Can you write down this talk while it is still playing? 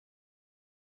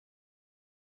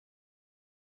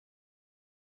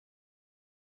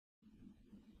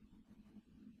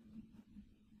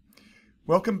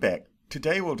Welcome back.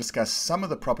 Today we'll discuss some of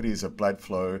the properties of blood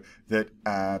flow that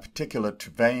are particular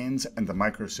to veins and the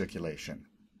microcirculation.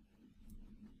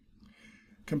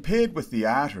 Compared with the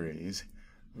arteries,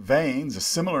 veins are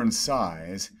similar in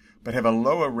size but have a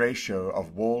lower ratio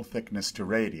of wall thickness to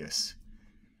radius,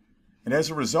 and as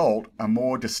a result are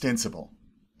more distensible.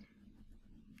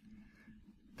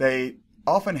 They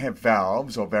often have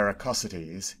valves or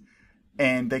varicosities,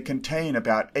 and they contain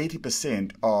about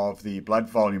 80% of the blood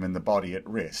volume in the body at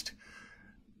rest.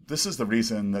 This is the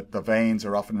reason that the veins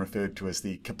are often referred to as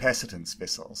the capacitance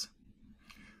vessels.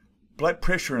 Blood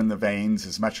pressure in the veins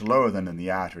is much lower than in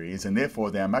the arteries, and therefore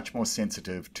they are much more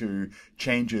sensitive to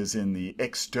changes in the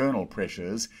external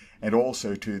pressures and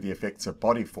also to the effects of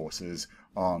body forces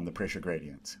on the pressure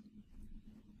gradients.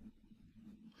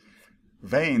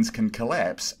 Veins can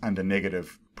collapse under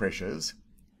negative pressures.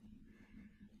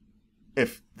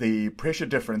 If the pressure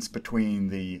difference between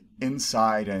the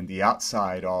inside and the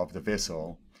outside of the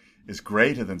vessel is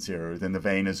greater than zero, then the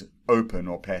vein is open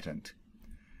or patent.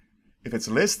 If it's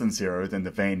less than zero, then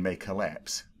the vein may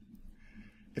collapse.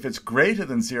 If it's greater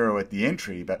than zero at the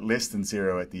entry but less than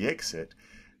zero at the exit,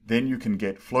 then you can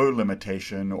get flow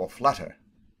limitation or flutter.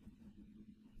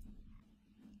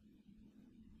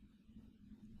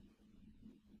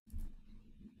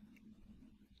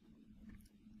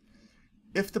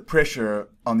 If the pressure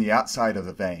on the outside of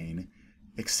the vein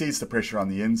exceeds the pressure on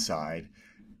the inside,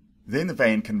 then the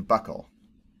vein can buckle.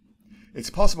 It's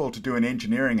possible to do an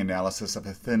engineering analysis of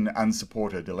a thin,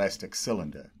 unsupported elastic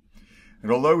cylinder. And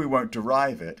although we won't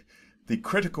derive it, the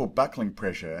critical buckling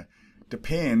pressure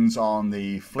depends on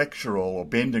the flexural or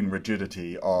bending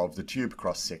rigidity of the tube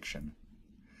cross-section.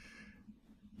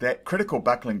 That critical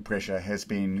buckling pressure has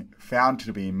been found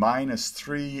to be minus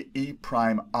 3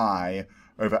 E'(I)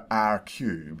 over r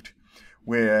cubed,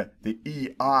 where the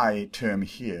EI term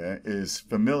here is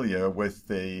familiar with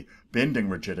the bending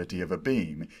rigidity of a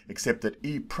beam, except that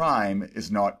E'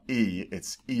 is not E,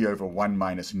 it's E over 1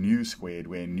 minus nu squared,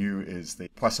 where nu is the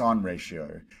Poisson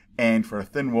ratio. And for a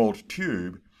thin-walled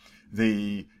tube,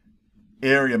 the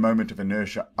area moment of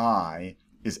inertia I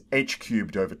is h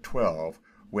cubed over 12,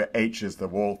 where h is the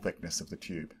wall thickness of the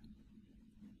tube.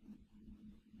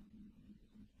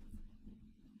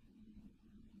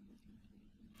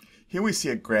 Here we see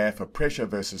a graph of pressure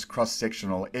versus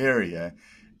cross-sectional area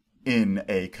in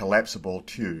a collapsible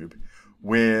tube,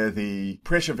 where the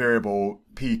pressure variable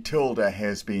P tilde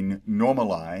has been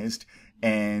normalized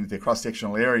and the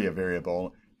cross-sectional area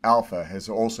variable alpha has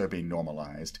also been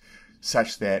normalized,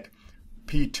 such that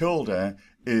P tilde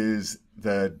is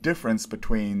the difference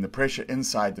between the pressure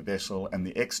inside the vessel and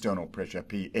the external pressure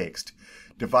Px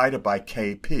divided by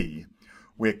Kp,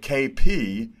 where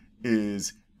Kp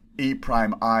is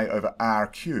E'(I) over r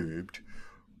cubed,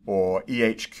 or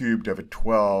eh cubed over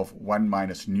 12, 1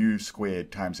 minus nu squared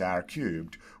times r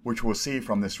cubed, which we'll see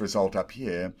from this result up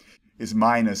here, is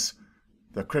minus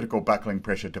the critical buckling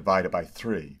pressure divided by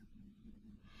 3.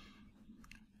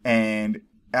 And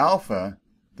alpha,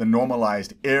 the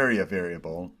normalized area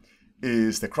variable,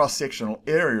 is the cross-sectional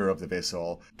area of the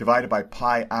vessel divided by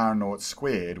pi r naught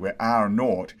squared, where r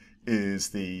naught is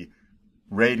the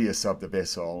radius of the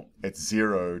vessel at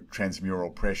zero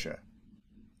transmural pressure.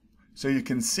 So you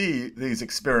can see these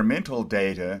experimental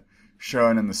data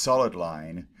shown in the solid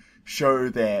line show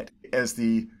that as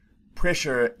the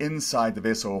pressure inside the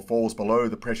vessel falls below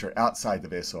the pressure outside the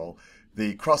vessel,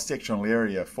 the cross-sectional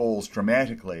area falls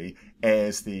dramatically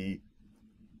as the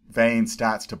vein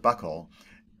starts to buckle.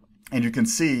 And you can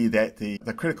see that the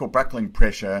critical buckling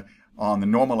pressure on the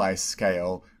normalized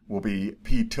scale will be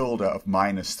P tilde of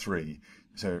minus 3.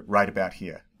 So right about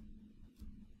here.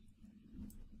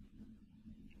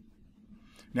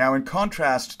 Now, in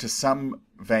contrast to some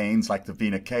veins like the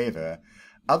vena cava,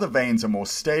 other veins are more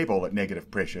stable at negative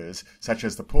pressures, such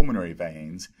as the pulmonary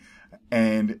veins,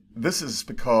 and this is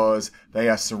because they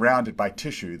are surrounded by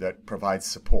tissue that provides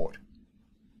support.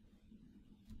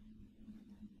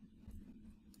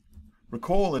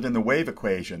 Recall that in the wave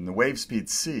equation, the wave speed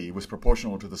c was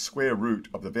proportional to the square root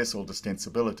of the vessel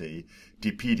distensibility,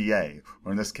 dp dA,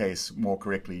 or in this case, more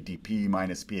correctly, dp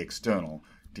minus p external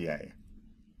dA.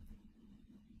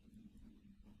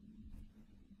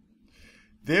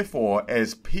 Therefore,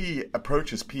 as p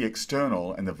approaches p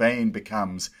external and the vein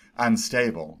becomes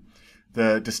unstable,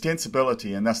 the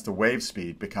distensibility and thus the wave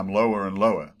speed become lower and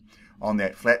lower on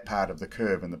that flat part of the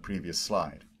curve in the previous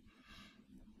slide.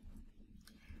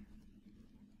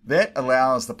 That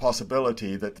allows the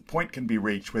possibility that the point can be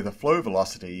reached where the flow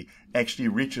velocity actually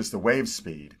reaches the wave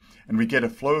speed, and we get a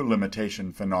flow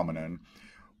limitation phenomenon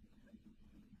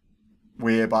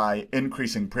whereby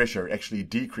increasing pressure actually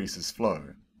decreases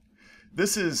flow.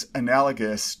 This is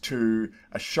analogous to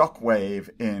a shock wave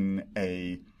in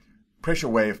a pressure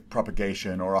wave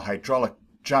propagation or a hydraulic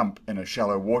jump in a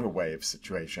shallow water wave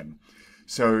situation.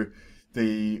 So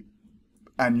the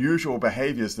unusual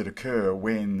behaviors that occur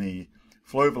when the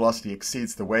flow velocity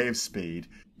exceeds the wave speed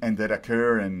and that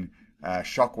occur in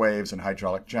shock waves and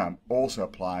hydraulic jump also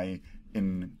apply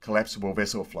in collapsible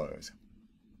vessel flows.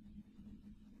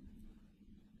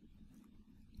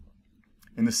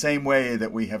 In the same way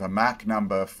that we have a Mach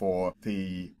number for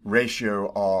the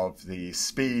ratio of the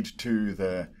speed to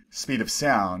the speed of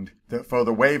sound, for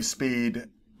the wave speed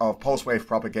of pulse wave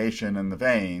propagation in the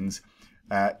vanes,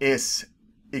 S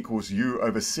equals U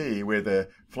over C, where the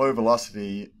flow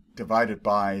velocity divided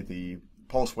by the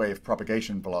pulse wave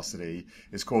propagation velocity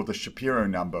is called the Shapiro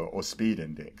number or speed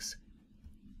index.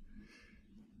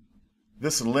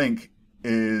 This link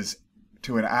is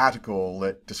to an article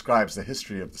that describes the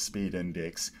history of the speed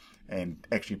index and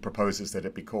actually proposes that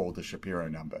it be called the Shapiro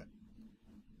number.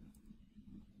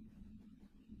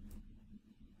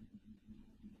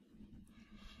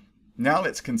 Now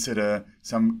let's consider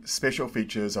some special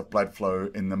features of blood flow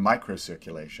in the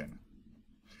microcirculation.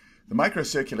 The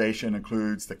microcirculation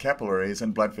includes the capillaries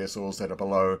and blood vessels that are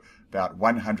below about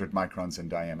 100 microns in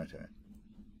diameter.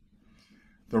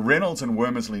 The Reynolds and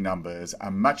Wormersley numbers are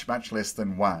much less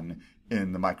than 1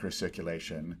 in the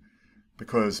microcirculation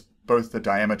because both the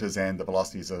diameters and the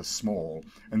velocities are small,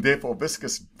 and therefore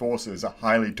viscous forces are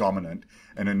highly dominant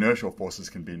and inertial forces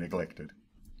can be neglected.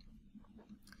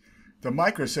 The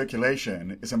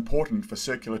microcirculation is important for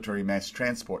circulatory mass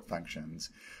transport functions,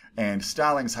 and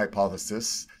Starling's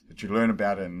hypothesis that you learn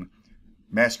about in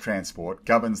mass transport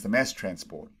governs the mass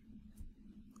transport.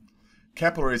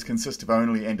 Capillaries consist of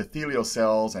only endothelial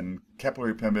cells, and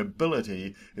capillary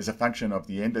permeability is a function of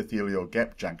the endothelial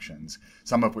gap junctions,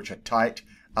 some of which are tight,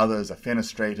 others are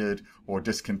fenestrated or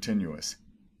discontinuous.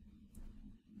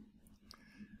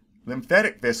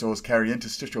 Lymphatic vessels carry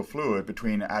interstitial fluid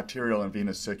between arterial and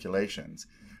venous circulations.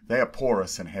 They are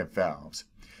porous and have valves.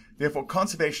 Therefore,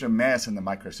 conservation of mass in the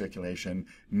microcirculation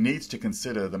needs to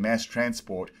consider the mass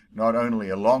transport not only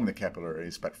along the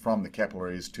capillaries, but from the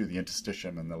capillaries to the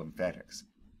interstitium and the lymphatics.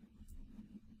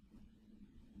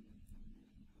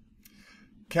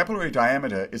 Capillary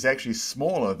diameter is actually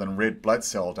smaller than red blood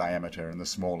cell diameter in the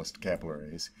smallest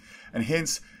capillaries, and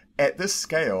hence, at this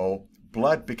scale,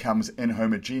 blood becomes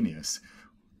inhomogeneous.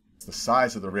 The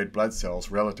size of the red blood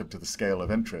cells relative to the scale of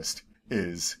interest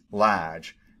is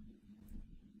large.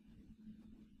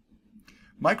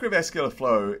 Microvascular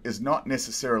flow is not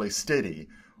necessarily steady,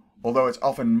 although it's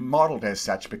often modeled as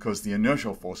such because the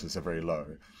inertial forces are very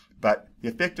low, but the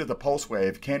effect of the pulse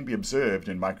wave can be observed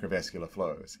in microvascular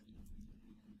flows.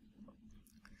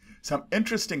 Some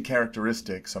interesting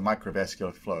characteristics of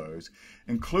microvascular flows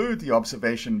include the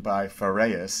observation by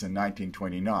Farias in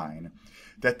 1929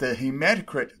 that the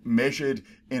hematocrit measured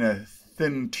in a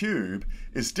thin tube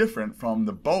is different from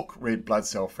the bulk red blood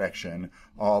cell fraction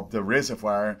of the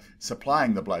reservoir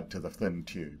supplying the blood to the thin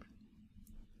tube.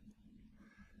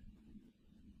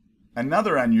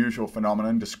 Another unusual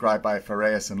phenomenon described by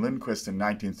Farias and Lindquist in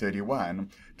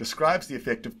 1931 describes the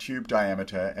effect of tube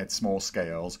diameter at small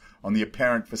scales on the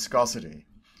apparent viscosity.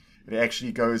 It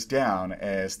actually goes down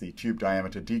as the tube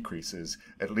diameter decreases,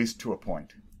 at least to a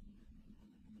point.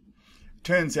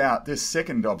 Turns out this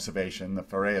second observation, the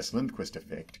Farias-Lindquist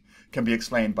effect, can be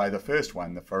explained by the first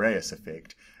one, the Farias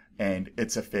effect, and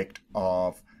its effect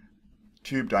of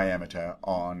tube diameter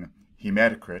on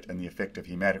hematocrit and the effect of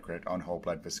hematocrit on whole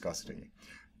blood viscosity.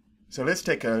 So let's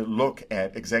take a look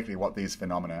at exactly what these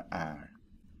phenomena are.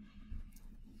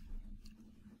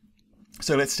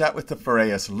 So let's start with the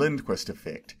Farias-Lindquist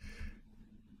effect.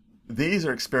 These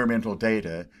are experimental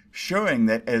data showing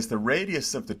that as the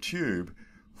radius of the tube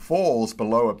falls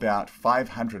below about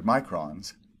 500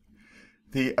 microns,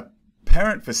 the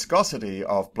apparent viscosity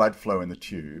of blood flow in the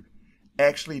tube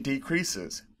actually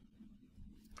decreases.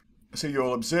 So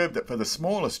you'll observe that for the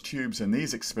smallest tubes in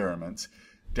these experiments,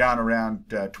 down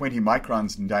around 20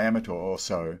 microns in diameter or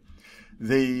so,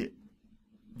 the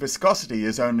viscosity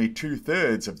is only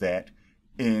 2/3 of that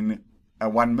in a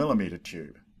 1 millimeter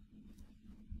tube.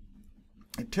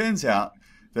 It turns out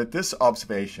that this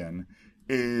observation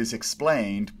is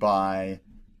explained by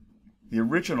the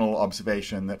original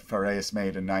observation that Farias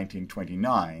made in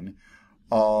 1929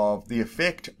 of the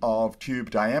effect of tube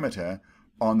diameter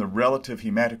on the relative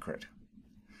hematocrit.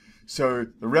 So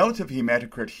the relative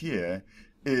hematocrit here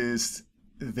is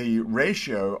the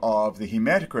ratio of the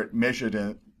hematocrit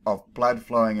measured of blood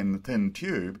flowing in the thin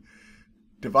tube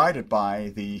divided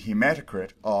by the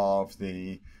hematocrit of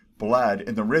the blood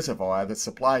in the reservoir that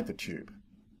supplied the tube.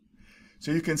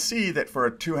 So you can see that for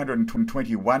a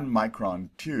 221 micron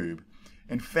tube,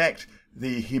 in fact,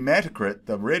 the hematocrit,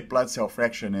 the red blood cell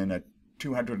fraction in a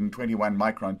 221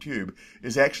 micron tube,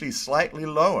 is actually slightly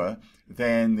lower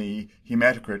than the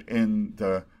hematocrit in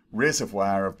the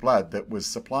reservoir of blood that was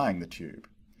supplying the tube.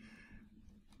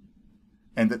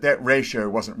 And that ratio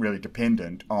wasn't really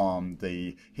dependent on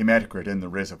the hematocrit in the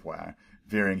reservoir,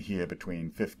 varying here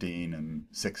between 15 and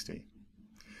 60.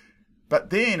 But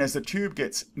then, as the tube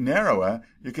gets narrower,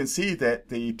 you can see that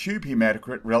the tube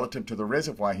hematocrit relative to the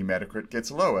reservoir hematocrit gets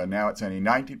lower. Now it's only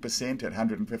 90% at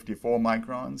 154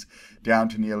 microns, down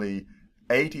to nearly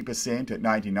 80% at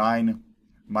 99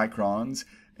 microns,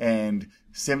 and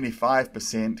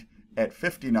 75% at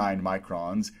 59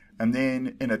 microns. And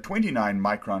then in a 29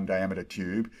 micron diameter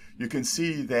tube, you can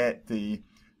see that the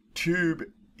tube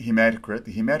hematocrit,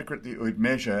 the hematocrit that you would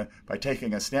measure by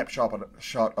taking a snapshot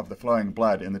of the flowing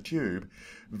blood in the tube,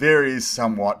 varies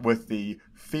somewhat with the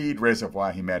feed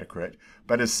reservoir hematocrit,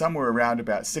 but is somewhere around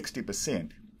about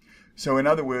 60%. So in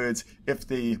other words, if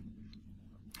the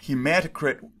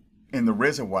hematocrit in the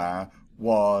reservoir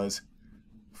was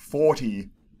 40%,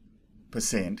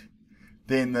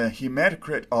 then the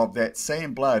hematocrit of that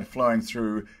same blood flowing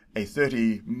through a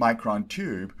 30 micron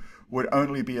tube would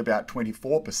only be about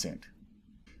 24%.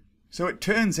 So it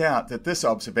turns out that this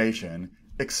observation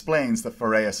explains the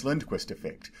Faraeus-Lindquist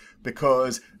effect,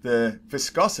 because the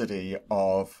viscosity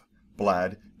of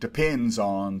blood depends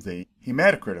on the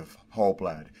hematocrit of whole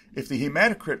blood. If the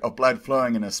hematocrit of blood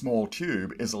flowing in a small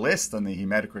tube is less than the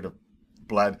hematocrit of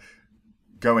blood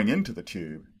going into the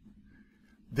tube,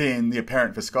 then the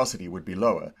apparent viscosity would be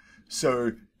lower.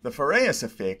 So the Faraeus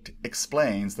effect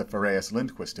explains the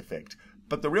Faraeus-Lindquist effect.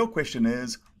 But the real question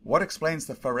is, what explains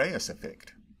the Faraeus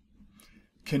effect?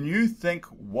 Can you think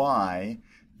why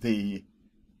the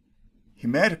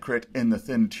hematocrit in the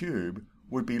thin tube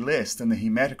would be less than the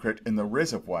hematocrit in the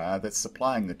reservoir that's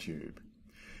supplying the tube?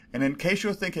 And in case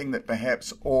you're thinking that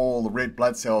perhaps all the red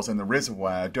blood cells in the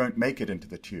reservoir don't make it into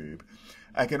the tube,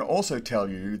 I can also tell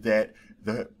you that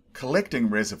the collecting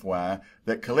reservoir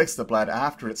that collects the blood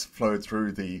after it's flowed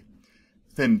through the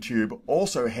thin tube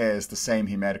also has the same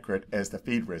hematocrit as the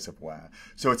feed reservoir.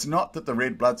 So it's not that the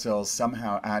red blood cells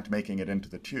somehow aren't making it into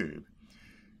the tube.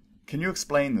 Can you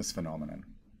explain this phenomenon?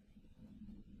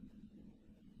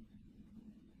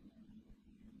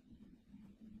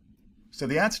 So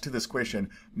the answer to this question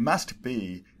must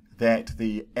be that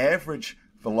the average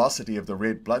velocity of the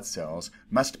red blood cells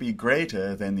must be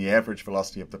greater than the average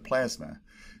velocity of the plasma,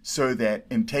 so that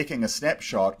in taking a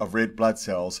snapshot of red blood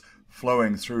cells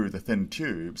flowing through the thin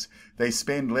tubes, they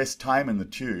spend less time in the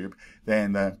tube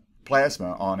than the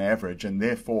plasma on average, and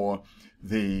therefore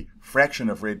the fraction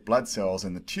of red blood cells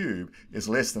in the tube is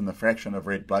less than the fraction of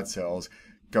red blood cells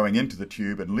going into the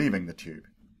tube and leaving the tube.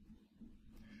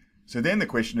 So then the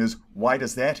question is, why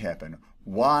does that happen?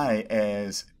 Why,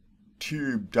 as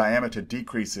tube diameter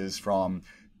decreases from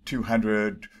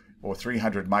 200 or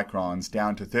 300 microns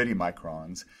down to 30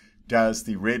 microns, does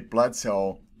the red blood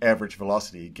cell average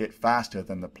velocity get faster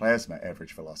than the plasma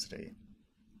average velocity?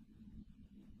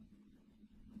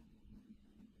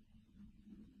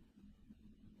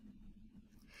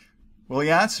 Well,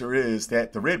 the answer is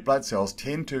that the red blood cells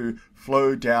tend to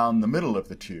flow down the middle of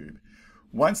the tube.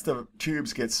 Once the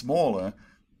tubes get smaller,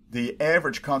 the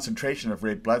average concentration of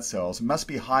red blood cells must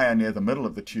be higher near the middle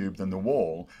of the tube than the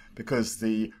wall, because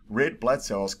the red blood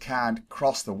cells can't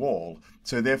cross the wall.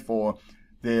 So therefore,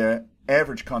 their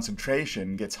average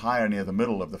concentration gets higher near the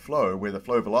middle of the flow, where the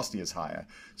flow velocity is higher.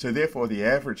 So therefore, the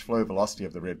average flow velocity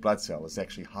of the red blood cell is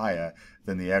actually higher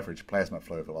than the average plasma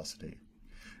flow velocity.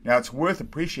 Now, it's worth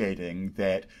appreciating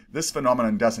that this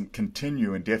phenomenon doesn't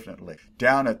continue indefinitely.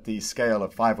 Down at the scale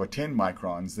of 5 or 10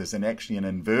 microns, there's actually an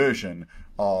inversion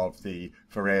of the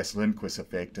Faraeus-Lindquist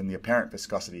effect, and the apparent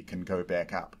viscosity can go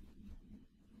back up.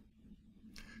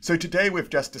 So today we've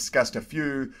just discussed a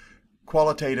few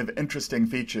qualitative, interesting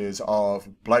features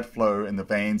of blood flow in the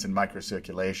veins and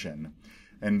microcirculation.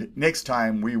 And next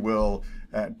time we will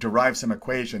derive some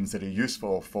equations that are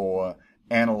useful for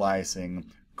analyzing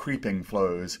creeping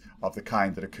flows of the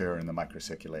kind that occur in the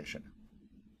microcirculation.